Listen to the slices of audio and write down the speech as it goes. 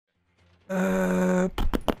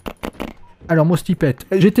Alors mon stipette.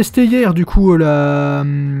 J'ai testé hier du coup la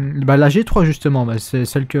G3 justement. Bah, c'est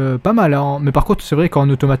celle que... Pas mal hein. Mais par contre c'est vrai qu'en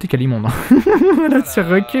automatique elle est immonde. Là tu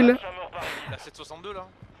recule. La 762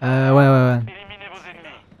 là. Ouais.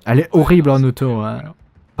 Elle est horrible en auto. Hein.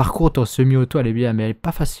 Par contre en semi-auto elle est bien. Mais elle est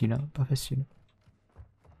pas facile. Hein. Pas facile.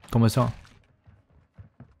 Comment ça?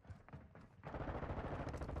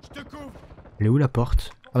 Elle est où la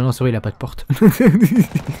porte? Ah non c'est vrai il a pas de porte.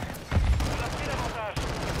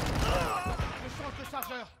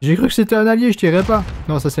 J'ai cru que c'était un allié, je dirais pas.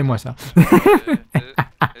 Non, ça c'est moi ça.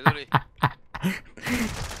 Désolé.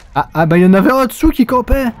 Ah bah il y en avait un en dessous qui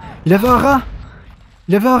campait. Il avait un rat.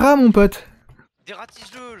 Il avait un rat mon pote.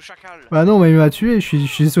 Dératise-le, le chacal. Bah non, mais il m'a tué. Je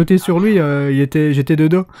suis sauté sur lui. J'étais de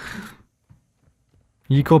dos.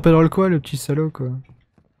 Il campait dans le coin, le petit salaud quoi.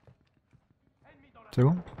 C'est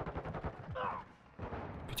bon?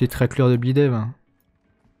 Petite raclure de bidev. Hein.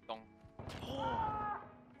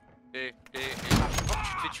 Et à chaque fois que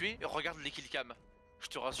tu te fais tuer, regarde les killcam. Je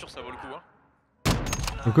te rassure, ça vaut le coup, hein.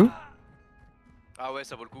 Du coup? Ah ouais,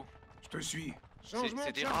 ça vaut le coup. Je te suis.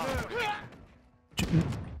 C'est des rares.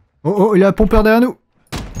 Oh, il a un pompeur derrière nous.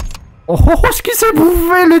 Oh, ce qui s'est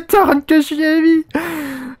bouffé le tarn que j'y ai mis.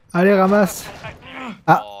 Allez, ramasse.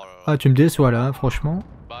 Ah, tu me déçois là, hein, franchement.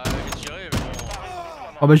 Bah, j'ai tiré, mais bon.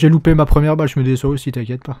 Oh bah j'ai loupé ma première balle, je me déçois aussi,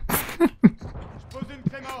 t'inquiète pas.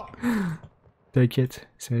 T'inquiète,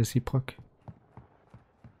 c'est réciproque.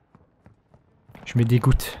 Je me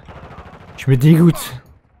dégoûte.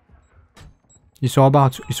 Ils sont en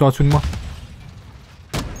bas, ils sont en dessous de moi.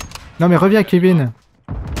 Non mais reviens Kevin.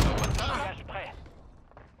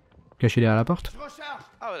 Caché derrière la porte.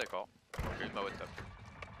 Ah ouais d'accord. J'ai eu ma one tap.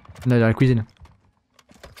 On est dans la cuisine.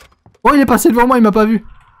 Oh il est passé devant moi, il m'a pas vu.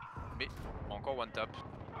 Mais encore one tap.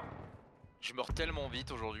 Je meurs tellement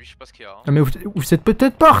vite aujourd'hui, je sais pas ce qu'il y a. Hein. Ah mais vous cette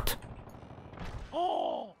petite porte.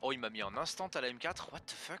 Oh il m'a mis un instant à la M4, what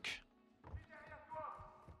the fuck.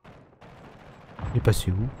 Il est passé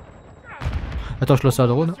où? Attends je lance un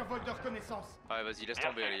drone. Ouais vas-y laisse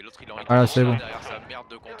tomber, allez l'autre il est en Ah là c'est bon. derrière sa merde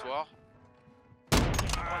de comptoir.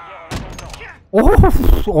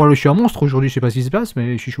 Oh je suis un monstre aujourd'hui, je sais pas ce qui se passe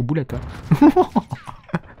mais je suis chaud boulette. Hein.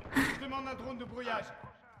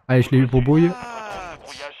 Allez je l'ai eu pour brouiller.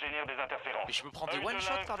 Mais je me prends des one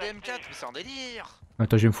shot par des M4, mais c'est un délire.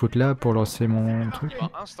 Attends je vais me foutre là pour lancer mon truc.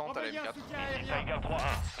 Instant à la M4.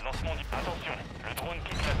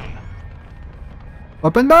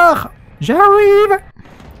 Open bar. J'arrive.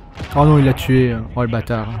 Oh non il l'a tué. Oh le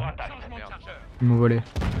bâtard. Il m'a volé.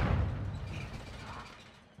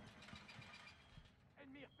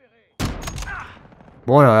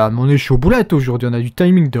 Bon là, on est chaud boulette aujourd'hui, on a du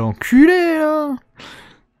timing de enculé là.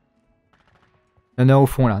 Il y en a au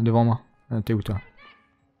fond là, devant moi. Ah, t'es où toi?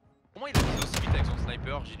 Comment il a mis aussi vite avec son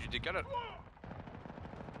sniper? J'ai du décalage.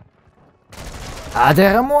 Ah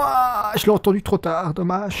derrière moi. Je l'ai entendu trop tard,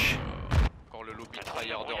 dommage. Encore le lobby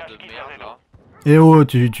tryharder de merde là. Eh oh,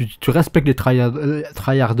 tu respectes les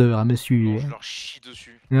tryharders, hein, monsieur. Non, je leur chie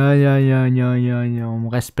dessus. Aïe, on me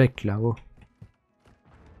respecte là, oh.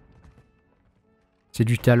 C'est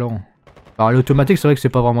du talent. Alors l'automatique, c'est vrai que c'est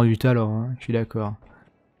pas vraiment du talent, hein, je suis d'accord.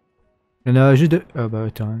 Il y en a juste deux. Ah bah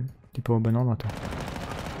attends, t'es pas au bon endroit, attends.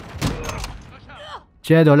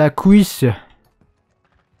 Tiens, dans la cuisse.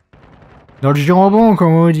 Dans le jambon,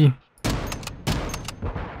 comme on dit.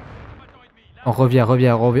 Oh, reviens.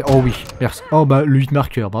 Oh oui, merci. Oh bah, le 8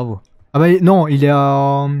 marqueur, bravo. Ah bah non, il est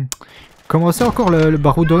à... Comment c'est encore le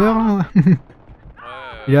barreau d'honneur là?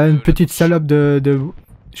 Il a une petite salope de...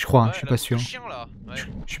 Je crois, hein, je suis pas sûr. Je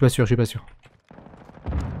suis pas sûr.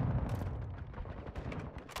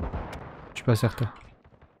 Je suis pas certain.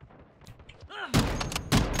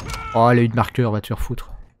 Oh, les 8 marqueurs, va te faire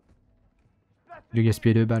foutre. J'ai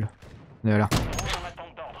gaspillé 2 balles. Voilà.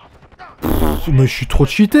 Mais je suis trop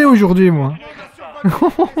cheaté aujourd'hui, moi.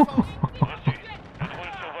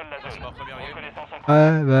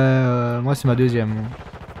 Ouais, bah, moi c'est ma deuxième.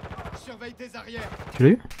 Tu l'as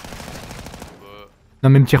eu? Non,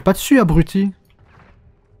 mais me tire pas dessus, abruti.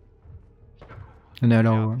 On est à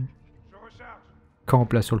là-haut.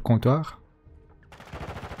 Camp là sur le comptoir.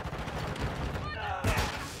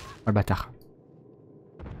 Oh le bâtard.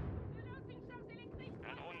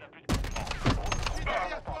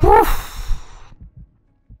 Pouf!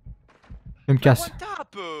 Je me casse.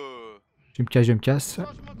 Je me casse.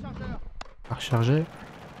 À recharger.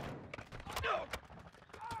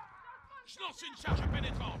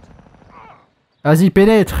 Vas-y,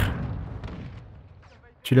 pénètre!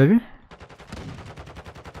 Tu l'as vu?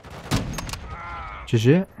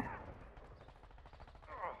 GG.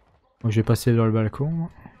 Moi je vais passer dans le balcon.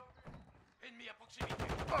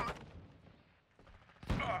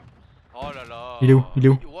 Oh là là. Il est où? Il est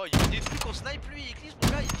où? Ouais, il a des trucs au snipe lui, il glisse mon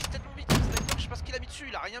gars, il glisse tellement vite. Le sniper, je sais pas ce qu'il a mis dessus,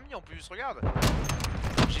 il a rien mis en plus, regarde.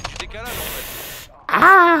 J'ai du décalage en fait.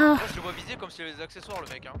 Ah! Moi je le vois viser comme s'il y avait des accessoires le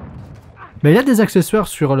mec hein. Mais il y a des accessoires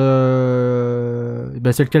sur le...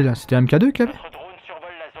 Bah c'est lequel là? C'était MK2 qu'il avait?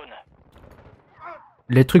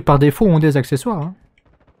 Les trucs par défaut ont des accessoires hein.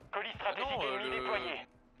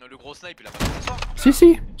 Non, le gros snipe il a pas d'accessoires.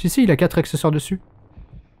 Si, il a 4 accessoires dessus.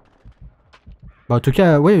 Bah en tout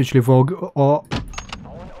cas, ouais, je les vois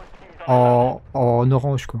en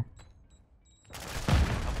orange quoi.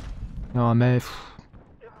 Non mais...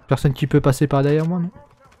 Personne qui peut passer par derrière moi, non?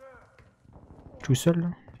 Tout seul là.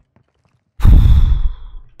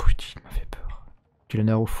 Putain, il m'a fait peur. Tu l'en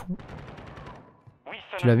as au fond.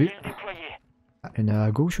 Tu l'as vu? Ah, il y en a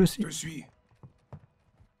à gauche aussi.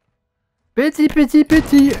 Petit.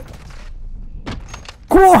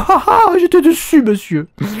 Quoi? J'étais dessus, monsieur.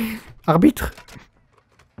 Arbitre.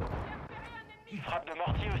 Frappe de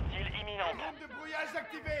mortier hostile imminente.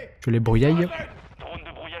 Je les brouillaille. Drone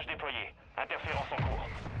de brouillage déployé. Interférence en cours.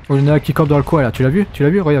 Oh, il y en a un qui campe dans le coin là, tu l'as vu?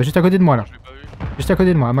 Regarde, juste à côté de moi là. Je l'ai pas vu. Juste à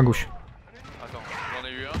côté de moi, à ma gauche. Attends, j'en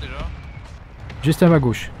ai eu un déjà. Juste à ma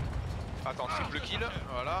gauche. Attends, triple kill,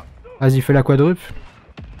 voilà. Vas-y, fais la quadruple.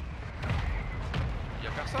 Y'a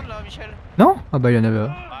personne là, Michel? Non? Ah bah il y en avait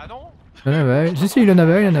un. Ah non? Il y en avait un. Si, il y en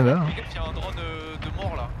avait un. Les gars, il y a un drone de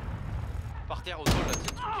mort là. Par terre au sol là,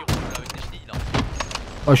 c'est le truc qui roule là, avec des chenilles là.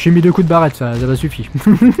 Oh, je suis mis 2 coups de barrette, ça va suffire.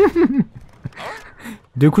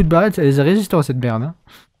 2 coups de barrette, elle est résistante cette merde. Hein.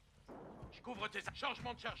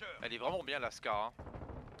 Elle est vraiment bien la Scar. Hein.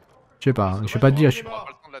 Je sais pas, je vais pas te dire.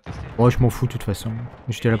 Oh, je m'en fous de toute façon.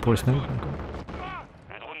 J'étais là pour le snipe.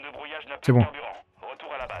 C'est bon.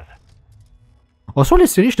 Retour à la base. En soi, les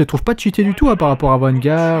séries, je les trouve pas cheatées du tout hein, par rapport à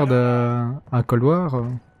Vanguard, à Cold War.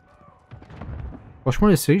 Franchement,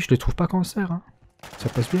 les séries, je les trouve pas cancer. Hein. Ça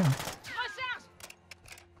passe bien.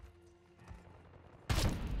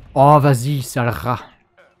 Oh, vas-y, sale rat.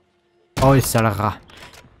 Oh, et sale rat.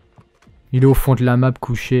 Il est au fond de la map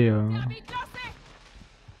couché.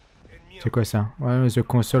 C'est quoi ça? Ouais, the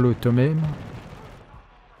console automate.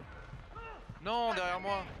 non, derrière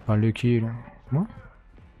moi. Ah, le kill. Moi?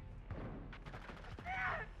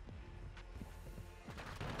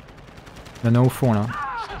 Il y en a au fond là.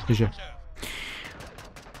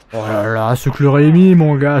 Oh là là, ce que je l'aurais mis,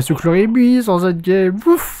 mon gars, ce que je l'aurais mis sans cette game.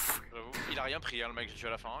 Ouf! Il a rien pris, hein, le mec, j'ai tué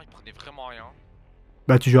à la fin. Il prenait vraiment rien.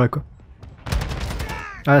 Bah, tu jouerais quoi?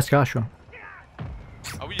 Ah, là, c'est carré, je suis là.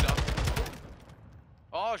 Ah oui, là.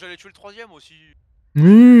 Oh, j'allais tuer le troisième aussi.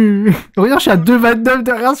 Regarde, je suis à 2,29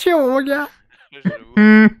 de ratio, mon gars.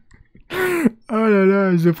 Oh là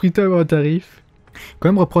là, ils ont pris tellement un tarif. Quand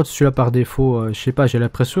même reprendre celui-là par défaut, je sais pas, j'ai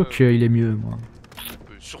l'impression qu'il est mieux, moi. On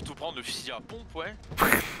peut surtout prendre le fusil à pompe, ouais.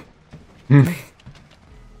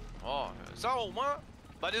 Oh, ça au moins.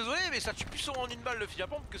 Bah désolé, mais ça tue plus en une balle le fusil à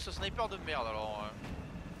pompe que ce sniper de merde alors.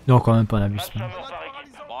 Non, quand même pas un abus. Bah,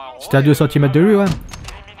 C'était à 2 cm de lui, ouais.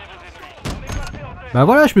 Bah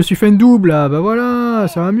voilà, je me suis fait une double là, bah voilà,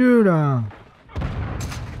 ça va mieux là.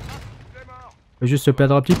 Faut juste se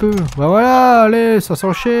perdre un petit peu. Bah voilà, allez, ça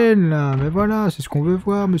s'enchaîne là, mais voilà, c'est ce qu'on veut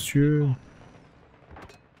voir, monsieur.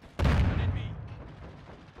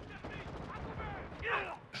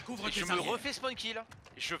 Je me refais spawn kill.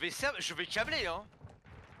 Je vais câbler hein.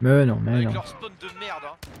 Mais non, mais avec non. leur spawn de merde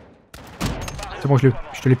hein. C'est bon, je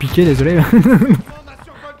te l'ai piqué, désolé.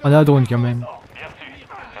 On a un drone quand même.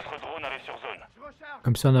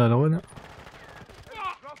 Comme ça on a un drone.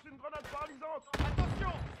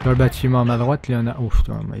 Dans le bâtiment à ma droite, il y en a... Ouf,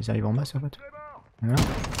 ils arrivent en masse en fait. Voilà.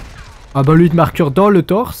 Ah bah lui de marqueur dans le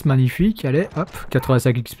torse, magnifique. Allez, hop,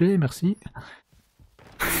 85 XP, merci.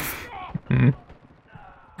 Je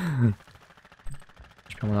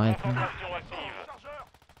perds mon arrêt.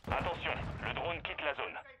 Attention, le drone quitte la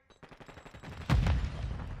zone.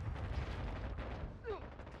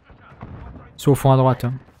 C'est au fond à droite.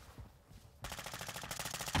 Hein.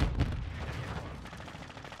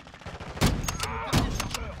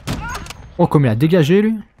 Oh, comme il a dégagé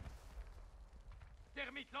lui.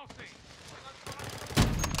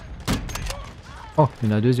 Oh, il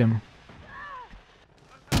y en a un deuxième.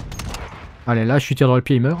 Allez, là, je suis tiré dans le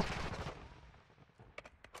pied, il meurt.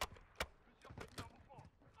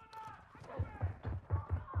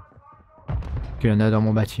 Il y en a dans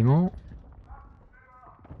mon bâtiment.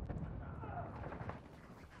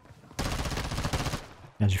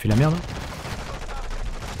 Merde, j'ai fait la merde.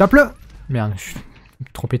 Tape-le! Merde, je suis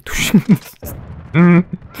trompé de touche.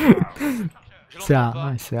 C'est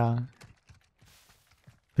un... c'est un...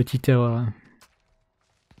 Petite erreur.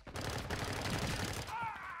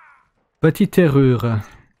 Petite erreur.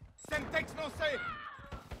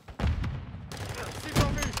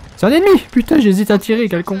 C'est un ennemi! Putain, j'hésite à tirer,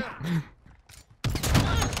 quel con!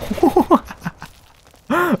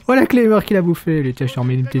 Oh la clé qu'il a bouffé! Les tiens, je t'en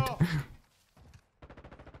remets une petite.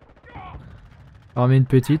 On remet une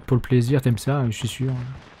petite pour le plaisir, t'aimes ça, je suis sûr.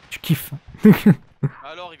 Tu kiffes.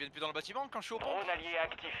 Alors, ils viennent plus dans le bâtiment quand je suis au pont? Drone allié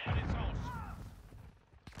actif.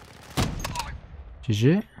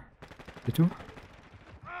 GG. C'est tout.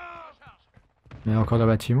 Il y a encore dans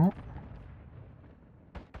le bâtiment.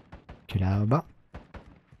 Qui est là-bas.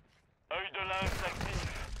 Œil de lynx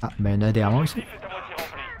actif. Ah, bah il y en a derrière moi aussi. L'objectif est à moitié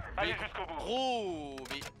rempli. Allez jusqu'au bout. Gros,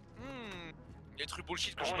 mais... les trucs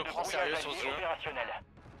bullshit que je Drone me de prends brouillage sérieux sur ce allié jeu. opérationnel.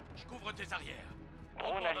 Je couvre tes arrières.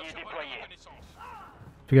 Drone allié déployé.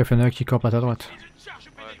 Fais gaffe, il y en a un qui campe à ta droite. Ouais, je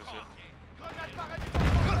sais.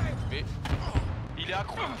 Mais... il est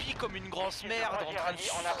accroupi comme une grosse merde en train de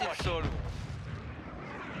sucer le sol.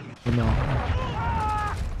 Non.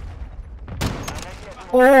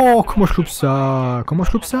 Oh, comment je loupe ça? Comment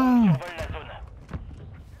je loupe ça? Survole la zone.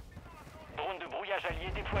 Drone de brouillage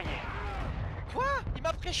allié déployé. Quoi? Il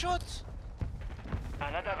m'a pré-shot.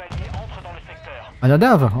 Un nadav allié entre dans le secteur. Un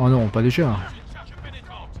adave? Oh non, pas déjà.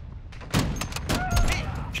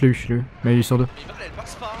 Je l'ai eu. Mais il est sur deux. Mais elle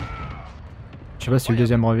passe pas. Je sais pas si le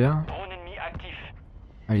deuxième revient. Drone ennemi actif.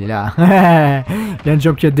 Ah, il est là. Il y a un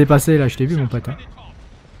job qui a te dépassé là, je t'ai vu mon pote. Hein.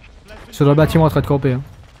 Ils sont dans le bâtiment en train de camper. Hein.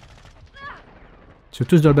 Ils sont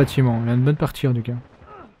tous dans le bâtiment, il y a une bonne partie en tout cas.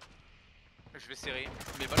 Je vais serrer,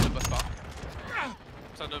 mes balles ne passent pas.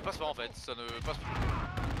 Ça ne passe pas en fait, ça ne passe pas.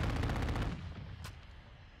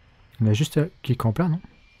 Il y en a juste qui campe là, non?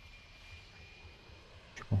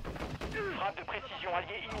 Je sais pas. Frappe de précision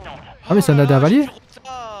alliée imminente. Ah mais c'est un nadav allié? C'est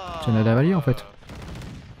C'est un nadav allié en fait.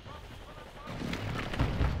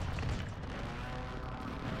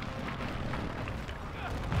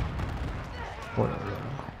 Oh là là.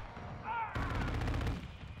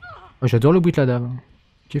 Oh, j'adore le bruit de la dame.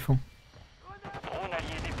 Kiffant. Drone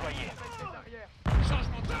allié déployé.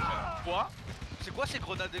 Quoi? C'est quoi ces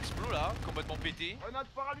grenades explos là, complètement pétées?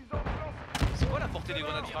 C'est quoi la portée des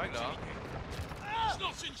grenades frag là?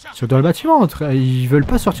 Ils sont dans le bâtiment, ils veulent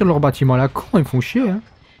pas sortir de leur bâtiment là, con, ils me font chier hein.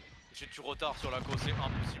 J'ai du retard sur la cause, c'est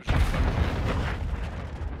impossible,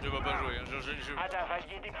 je vais pas jouer, Nadav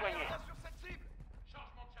allié déployé.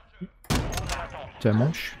 Tiens,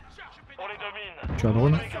 manche. On les domine. Tu as un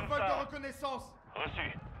drone? Reçu.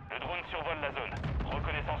 Le drone survole la zone.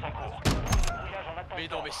 Reconnaissance en cours. Brouillage en attente. Mais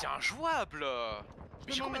non mais c'est injouable.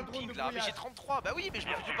 Mais j'ai combien de ping là? Mais j'ai 33, bah oui mais je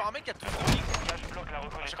me fais tuer par un mec qui a tout le ping Brouillage bloque la à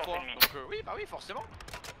chaque reconnaissance fois. ennemie. Donc oui bah oui forcément.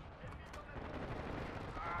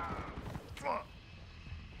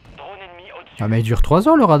 Drone ennemi au-dessus. Ah mais il dure 3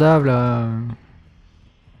 ans le radave là.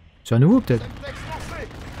 C'est un nouveau peut-être. Allez,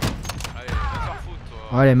 va te faire foutre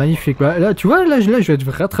toi. Ouais, elle est magnifique. Bah, là tu vois, là je vais te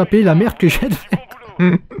rattraper la merde que j'ai de faire. Bon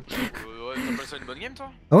boulot. Ouais, t'appelles ça une bonne game toi?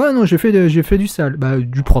 Ah ouais non j'ai fait du sale. Bah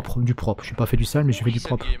du propre. J'ai pas fait du sale mais j'ai fait du cette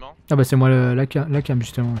propre. game, hein. Ah bah c'est moi la cam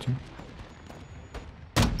justement. Tiens.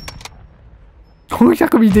 Oh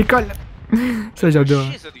regarde comme il décolle. Ça j'adore.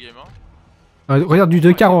 Chier cette game hein. Ah, regarde du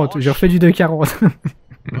 2.40, j'ai refait du 2.40. Ouais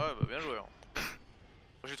bah bien joué hein.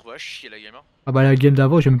 Moi j'ai trouvé à chier la game hein. Ah bah la game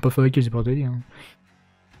d'avant j'ai même pas fabriqué, c'est pour te dire. Hein.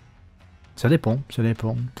 Ça dépend. Ça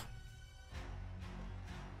dépend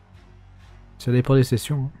des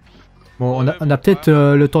sessions. Hein. Bon, Ouais, on a peut-être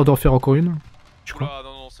le temps d'en faire encore une. Je crois. Oula,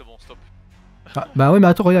 non c'est bon stop. Ah, bah ouais mais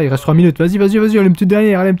attends regarde, il reste 3 minutes. Vas-y, allez une petite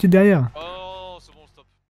dernière, Oh